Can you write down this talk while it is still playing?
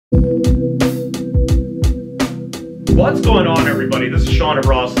What's going on, everybody? This is Sean of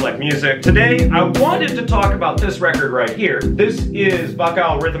Raw Select Music. Today, I wanted to talk about this record right here. This is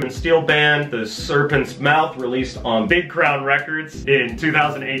Bacao Rhythm Steel Band, the Serpent's Mouth, released on Big Crown Records in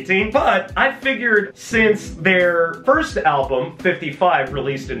 2018. But I figured since their first album, 55,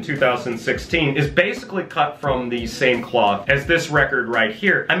 released in 2016, is basically cut from the same cloth as this record right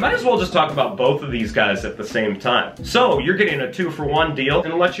here, I might as well just talk about both of these guys at the same time. So, you're getting a 2-for-1 deal,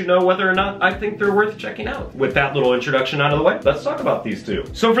 and let you know whether or not I think they're worth checking out. With that little introduction out of the way, let's talk about these two.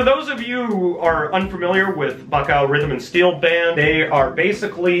 So for those of you who are unfamiliar with Bacao Rhythm Steel Band, they are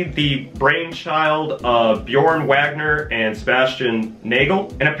basically the brainchild of Bjorn Wagner and Sebastian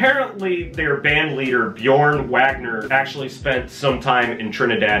Nagel. And apparently their band leader, Bjorn Wagner, actually spent some time in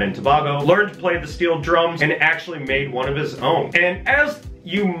Trinidad and Tobago, learned to play the steel drums, and actually made one of his own. And as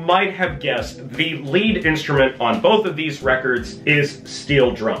you might have guessed, the lead instrument on both of these records is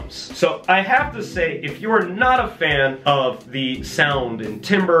steel drums. So I have to say, if you are not a fan of the sound and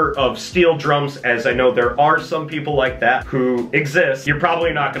timbre of steel drums, as I know there are some people like that who exist, you're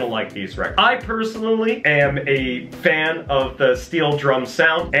probably not gonna like these records. I personally am a fan of the steel drum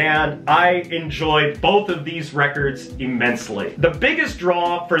sound, and I enjoyed both of these records immensely. The biggest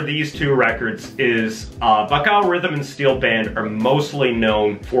draw for these two records is Bacao Rhythm Steel Band are mostly known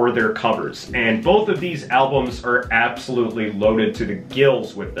for their covers, and both of these albums are absolutely loaded to the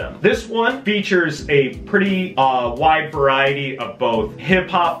gills with them. This one features a pretty wide variety of both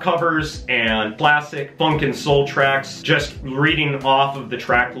hip-hop covers and classic funk and soul tracks. Just reading off of the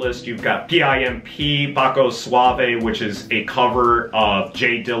track list, you've got PIMP, Baco Suave, which is a cover of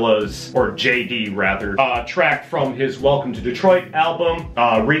Jay Dilla's, or JD rather, track from his Welcome to Detroit album,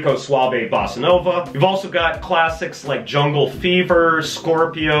 Rico Suave Bossa Nova. You've also got classics like Jungle Fever,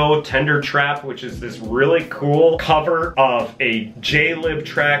 Scorpio, Tender Trap, which is this really cool cover of a J-Lib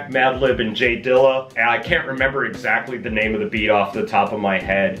track, Madlib and Jay Dilla. And I can't remember exactly the name of the beat off the top of my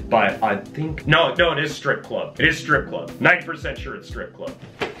head, but I think, no, it is Strip Club. It is Strip Club. 90% sure it's Strip Club.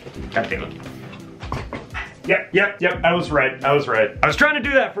 God damn it. Yep, I was right. I was trying to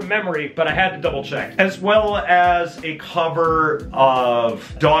do that from memory, but I had to double check. As well as a cover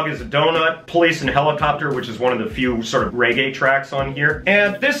of Dog is a Donut, Police and Helicopter, which is one of the few sort of reggae tracks on here.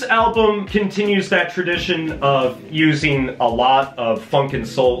 And this album continues that tradition of using a lot of funk and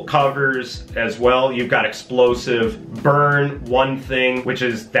soul covers as well. You've got Explosive, Burn, One Thing, which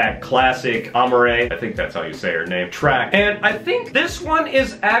is that classic Amare, I think that's how you say her name, track. And I think this one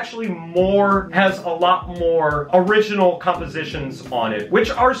is actually has a lot more original compositions on it, which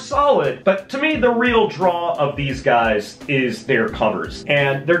are solid, but to me the real draw of these guys is their covers.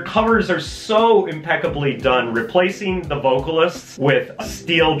 And their covers are so impeccably done, replacing the vocalists with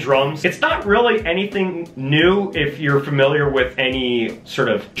steel drums. It's not really anything new if you're familiar with any sort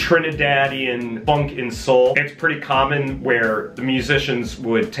of Trinidadian funk and soul. It's pretty common where the musicians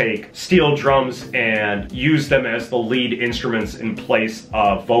would take steel drums and use them as the lead instruments in place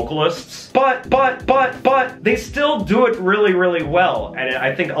of vocalists. But they still do it really, really well. And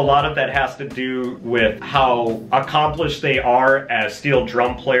I think a lot of that has to do with how accomplished they are as steel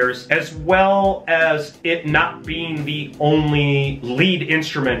drum players, as well as it not being the only lead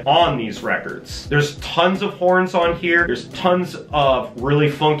instrument on these records. There's tons of horns on here. There's tons of really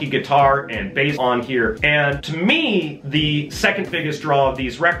funky guitar and bass on here. And to me, the second biggest draw of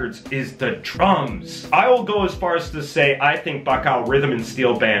these records is the drums. I will go as far as to say I think Bacao Rhythm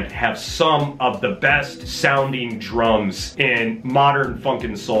Steel Band have some of the best sounding drums in modern funk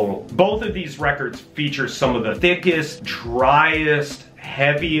and soul. Both of these records feature some of the thickest, driest,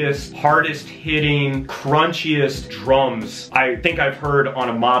 heaviest, hardest hitting, crunchiest drums I think I've heard on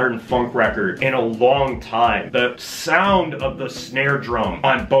a modern funk record in a long time. The sound of the snare drum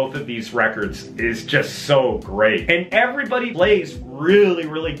on both of these records is just so great. And everybody plays really,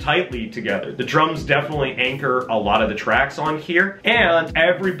 really tightly together. The drums definitely anchor a lot of the tracks on here, and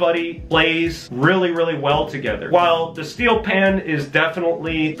everybody plays really, really well together. While the steel pan is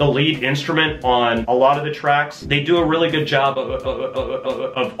definitely the lead instrument on a lot of the tracks, they do a really good job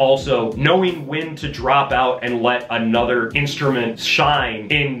of also knowing when to drop out and let another instrument shine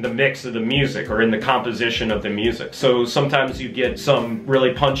in the mix of the music or in the composition of the music. So sometimes you get some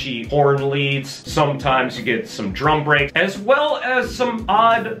really punchy horn leads, sometimes you get some drum breaks, as well as there's some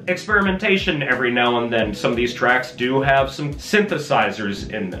odd experimentation every now and then. Some of these tracks do have some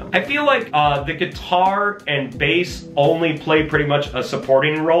synthesizers in them. I feel like the guitar and bass only play pretty much a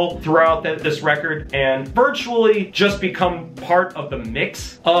supporting role throughout this record, and virtually just become part of the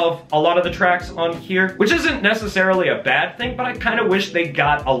mix of a lot of the tracks on here, which isn't necessarily a bad thing, but I kind of wish they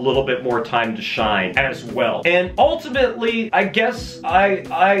got a little bit more time to shine as well. And ultimately, I guess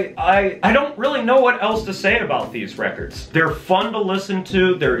I don't really know what else to say about these records. They're fun to listen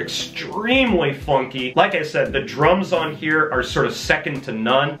to, they're extremely funky. Like I said, the drums on here are sort of second to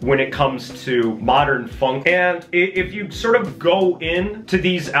none when it comes to modern funk. And if you sort of go into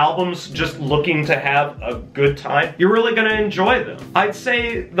these albums just looking to have a good time, you're really gonna enjoy them. I'd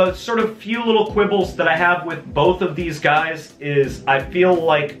say the sort of few little quibbles that I have with both of these guys is I feel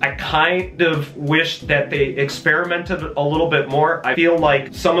like I kind of wish that they experimented a little bit more. I feel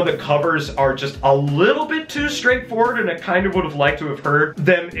like some of the covers are just a little bit too straightforward, and I kind of would have liked to have heard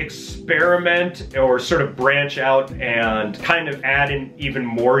them experiment or sort of branch out and kind of add an even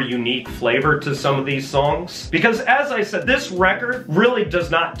more unique flavor to some of these songs. Because as I said, this record really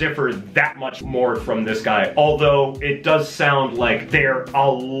does not differ that much more from this guy, although it does sound like they're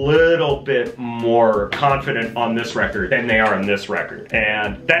a little bit more confident on this record than they are on this record.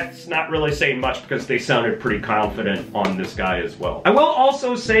 And that's not really saying much because they sounded pretty confident on this guy as well. I will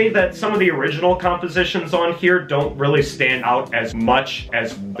also say that some of the original compositions on here don't really stand out as much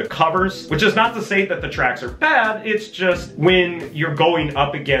as the covers, which is not to say that the tracks are bad, it's just when you're going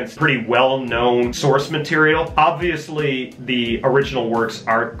up against pretty well-known source material, obviously the original works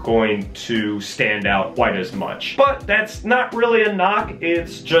aren't going to stand out quite as much. But that's not really a knock,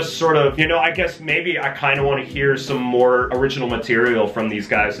 it's just sort of, you know, I guess maybe I kind of want to hear some more original material from these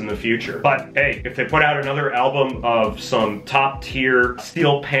guys in the future. But hey, if they put out another album of some top-tier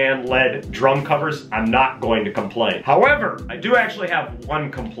steel pan-led drum covers, I'm not going to complain. However, I do actually have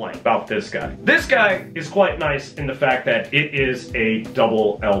one complaint about this guy. This guy is quite nice in the fact that it is a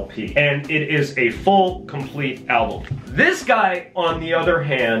double LP, and it is a full, complete album. This guy, on the other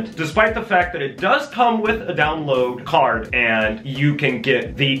hand, despite the fact that it does come with a download card and you can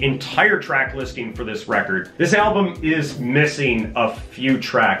get the entire track listing for this record, this album is missing a few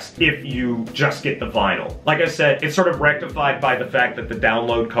tracks if you just get the vinyl. Like I said, it's sort of rectified by the fact that the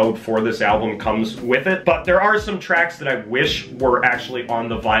download code for this album comes with it, but there are some tracks that I wish were actually on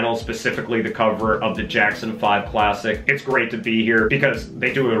the vinyl, specifically the cover of the Jackson 5 Classic. It's great to be here because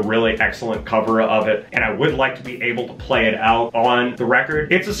they do a really excellent cover of it, and I would like to be able to play it out on the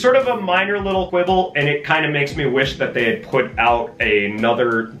record. It's a sort of a minor little quibble, and it kind of makes me wish that they had put out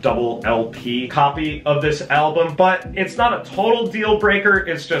another double LP copy of this album, but it's not a total deal breaker,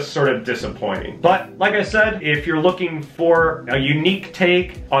 it's just sort of disappointing. But like I said, if you're looking for a unique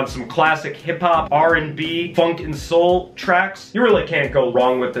take on some classic hip-hop, R&B, funk and soul tracks, you really can't go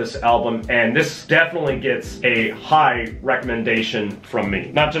wrong with this album, and this definitely gets a high recommendation from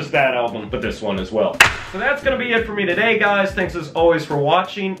me. Not just that album, but this one as well. So that's gonna be it for me today, guys. Thanks as always for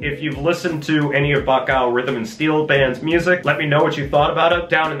watching. If you've listened to any of Bacao Rhythm Steel Band's music, let me know what you thought about it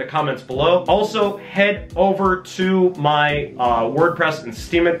down in the comments below. Also, head over to my WordPress and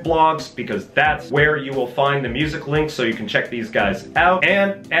Steemit blogs, because that's where you will find the music links so you can check these guys out.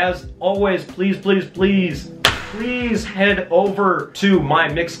 And as always, please, please, please, please head over to my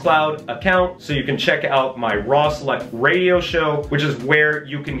Mixcloud account so you can check out my Raw Select radio show, which is where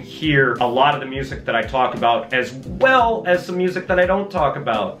you can hear a lot of the music that I talk about, as well as some music that I don't talk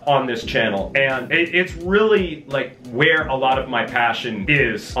about on this channel. And it's really like where a lot of my passion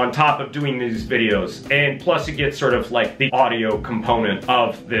is on top of doing these videos. And plus you get sort of like the audio component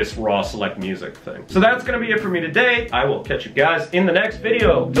of this Raw Select music thing. So that's gonna be it for me today. I will catch you guys in the next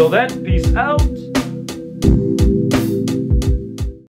video. Till then, peace out.